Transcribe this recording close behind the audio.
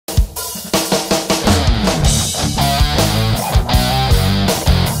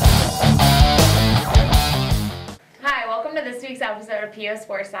of PO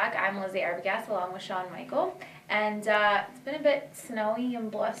Sports Talk. I'm Lizzie Arbogast along with Sean Michael. And it's been a bit snowy and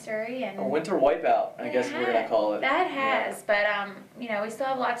blustery. And a winter wipeout, I guess we're going to call it. That has. Yeah. But, we still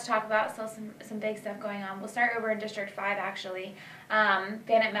have a lot to talk about. Still some big stuff going on. We'll start over in District 5, actually.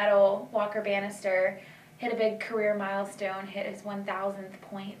 Bannock Meadow, Walker Bannister hit a big career milestone, hit his 1,000th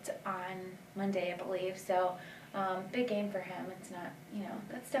point on Monday, I believe. So, big game for him. It's not,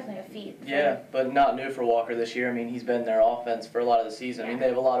 that's definitely a feat. Yeah, but not new for Walker this year. I mean, he's been their offense for a lot of the season. Yeah. I mean, they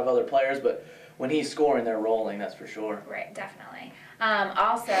have a lot of other players, but when he's scoring, they're rolling, that's for sure. Right, definitely.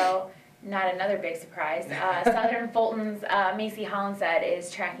 Also, not another big surprise, Southern Fulton's Macy Hollinsett is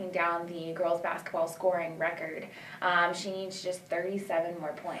tracking down the girls basketball scoring record. She needs just 37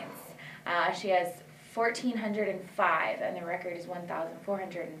 more points. She has 1,405, and the record is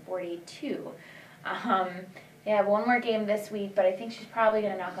 1,442. They have one more game this week, but I think she's probably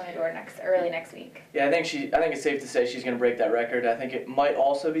going to knock on the door early next week. Yeah, I think it's safe to say she's going to break that record. I think it might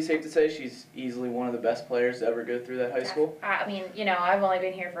also be safe to say she's easily one of the best players to ever go through that high school. I mean, I've only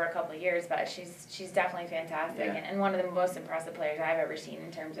been here for a couple of years, but she's definitely fantastic and one of the most impressive players I've ever seen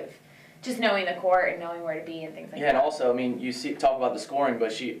in terms of just knowing the court and knowing where to be and things like that. Yeah, and also, I mean, talk about the scoring,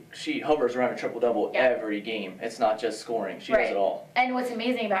 but she hovers around a triple-double every game. It's not just scoring. She does it all. And what's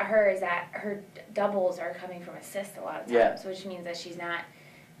amazing about her is that her doubles are coming from assists a lot of times, which means that she's not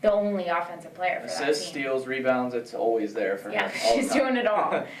the only offensive player for that team. Assists, steals, rebounds, it's always there for her. Yeah, she's doing it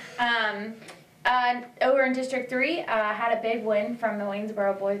all. Over in District 3, had a big win from the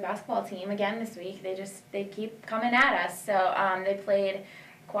Waynesboro boys basketball team again this week. They keep coming at us. So they played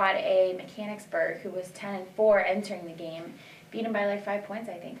Quad A Mechanicsburg, who was 10-4 entering the game, beat them by like 5 points.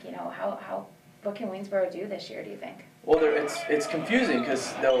 I think. What can Waynesboro do this year? Do you think? Well, it's confusing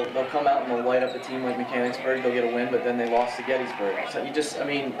because they'll come out and they'll light up a team like Mechanicsburg. They'll get a win, but then they lost to Gettysburg. Right. So I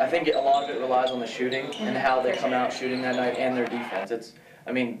think a lot of it relies on the shooting and how they come out shooting that night and their defense.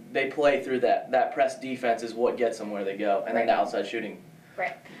 They play through that press defense is what gets them where they go, and then the outside shooting.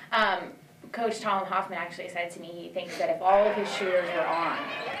 Right. Coach Tom Hoffman actually said to me he thinks that if all of his shooters were on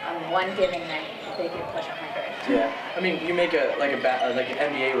one given night, they could push 100. Yeah, I mean, you make an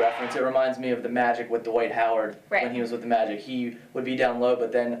NBA reference. It reminds me of the Magic with Dwight Howard when he was with the Magic. He would be down low,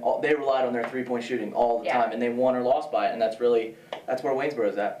 but then they relied on their three-point shooting all the time, and they won or lost by it, and that's where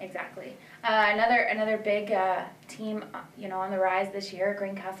Waynesboro's at. Exactly. Another big team, on the rise this year,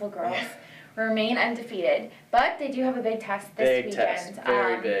 Greencastle girls. Yeah. Remain undefeated, but they do have a big test this weekend.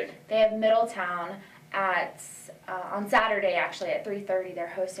 Very big. They have Middletown on Saturday, actually at 3:30. They're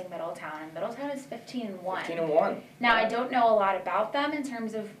hosting Middletown, and Middletown is 15-1. 15-1. Now I don't know a lot about them in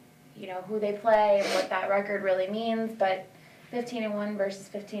terms of who they play and what that record really means, but 15-1 versus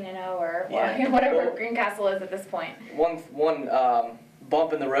 15-0 or whatever Greencastle is at this point. One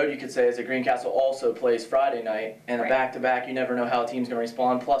bump in the road, you could say, is that Greencastle also plays Friday night, and a back-to-back, you never know how a team's going to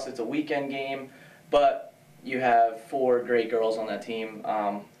respond. Plus, it's a weekend game, but you have 4 great girls on that team.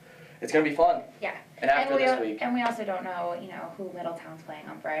 It's going to be fun. Yeah. And after this week. And we also don't know, who Middletown's playing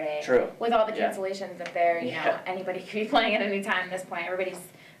on Friday. True. With all the cancellations up there, anybody could be playing at any time at this point. Everybody's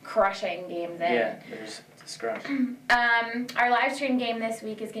crushing games in. Yeah, there's a scrunch. Our live stream game this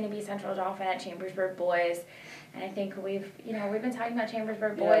week is going to be Central Dauphin at Chambersburg Boys. And I think we've been talking about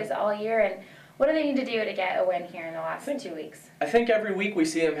Chambersburg boys all year, and what do they need to do to get a win here in the last 2 weeks? I think every week we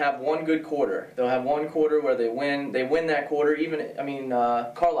see them have one good quarter. They'll have one quarter where they win that quarter.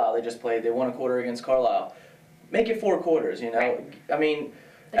 Carlisle they just played. They won a quarter against Carlisle. Make it 4 quarters, Right.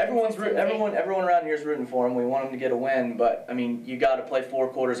 Everyone around here is rooting for them. We want them to get a win, but you got to play 4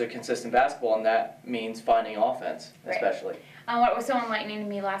 quarters of consistent basketball, and that means finding offense, especially. What was so enlightening to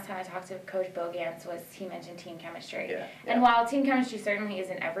me last time I talked to Coach Bogans was he mentioned team chemistry. Yeah. And while team chemistry certainly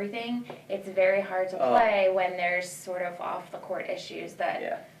isn't everything, it's very hard to play when there's sort of off the court issues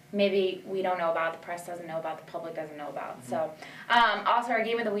that maybe we don't know about, the press doesn't know about, the public doesn't know about. Mm-hmm. So, also our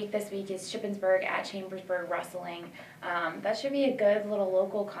game of the week this week is Shippensburg at Chambersburg wrestling. That should be a good little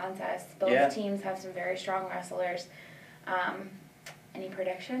local contest. Both teams have some very strong wrestlers. Any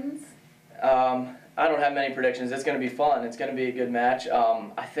predictions? I don't have many predictions. It's going to be fun. It's going to be a good match.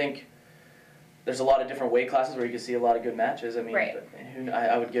 I think there's a lot of different weight classes where you can see a lot of good matches.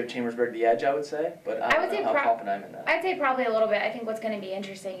 I would give Chambersburg the edge, I would say, but I don't know how confident I'm in that. I'd say probably a little bit. I think what's going to be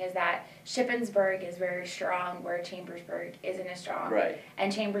interesting is that Shippensburg is very strong where Chambersburg isn't as strong. Right.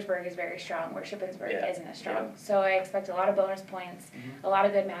 And Chambersburg is very strong where Shippensburg isn't as strong. Yeah. So I expect a lot of bonus points, a lot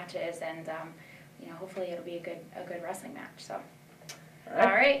of good matches, and hopefully it'll be a good wrestling match. So. All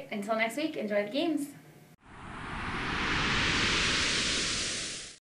right. Until next week, enjoy the games.